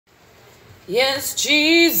Yes,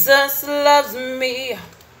 Jesus loves me.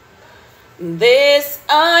 This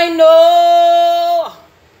I know.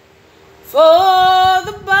 For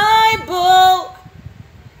the Bible,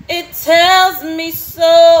 it tells me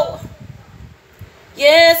so.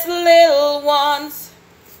 Yes, little ones,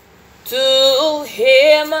 to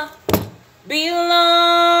Him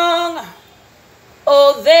belong.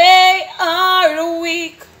 Oh, they are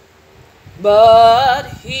weak, but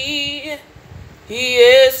He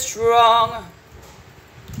is strong.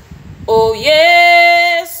 Oh,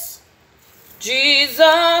 yes,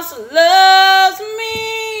 Jesus loves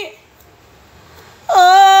me.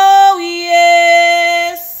 Oh,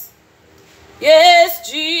 yes, yes,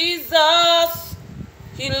 Jesus,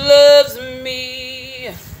 He loves me.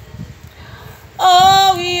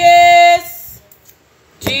 Oh, yes,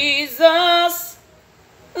 Jesus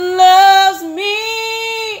loves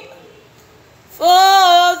me.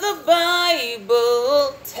 For the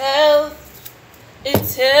Bible tells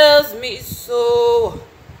me so.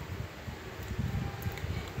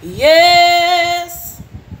 Yes,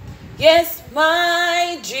 yes,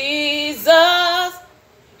 my Jesus,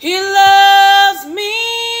 He loves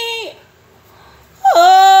me.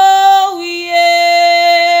 Oh,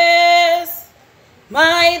 yes,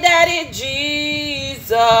 my daddy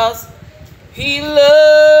Jesus, He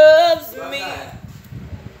loves me.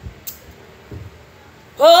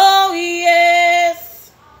 Oh,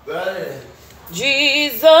 yes,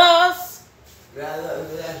 Jesus.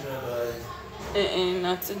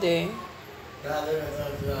 Not today.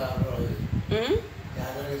 Hmm?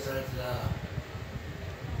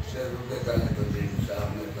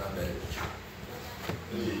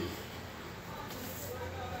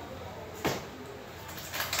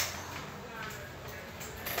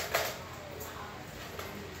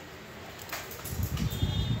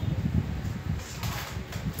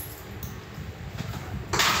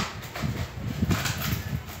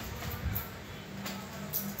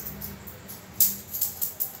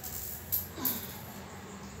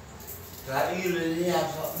 You really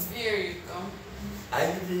have something? Here you go. I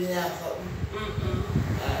really have something? Mm-mm.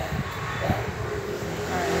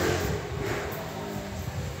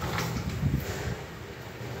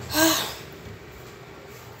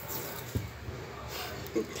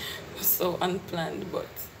 So unplanned, but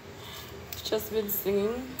just been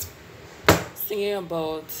singing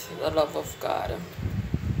about the love of God.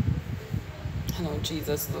 I know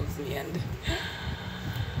Jesus loves me, and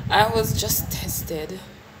I was just tested.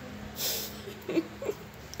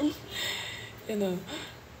 You know,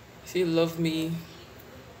 if you love me,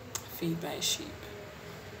 feed my sheep.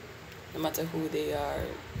 No matter who they are,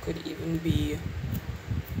 could even be,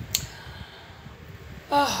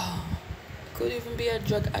 could even be a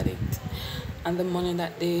drug addict, and the money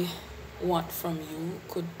that they want from you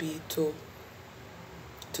could be to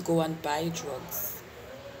go and buy drugs.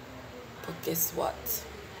 But guess what?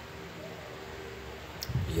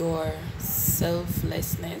 Your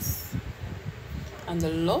selflessness and the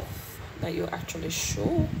love that you actually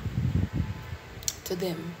show to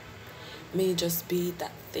them may just be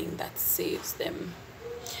that thing that saves them,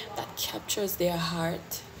 that captures their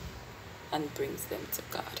heart and brings them to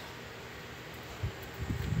God.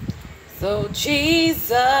 So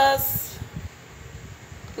Jesus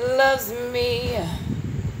loves me.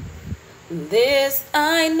 This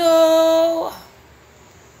I know.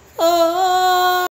 Oh.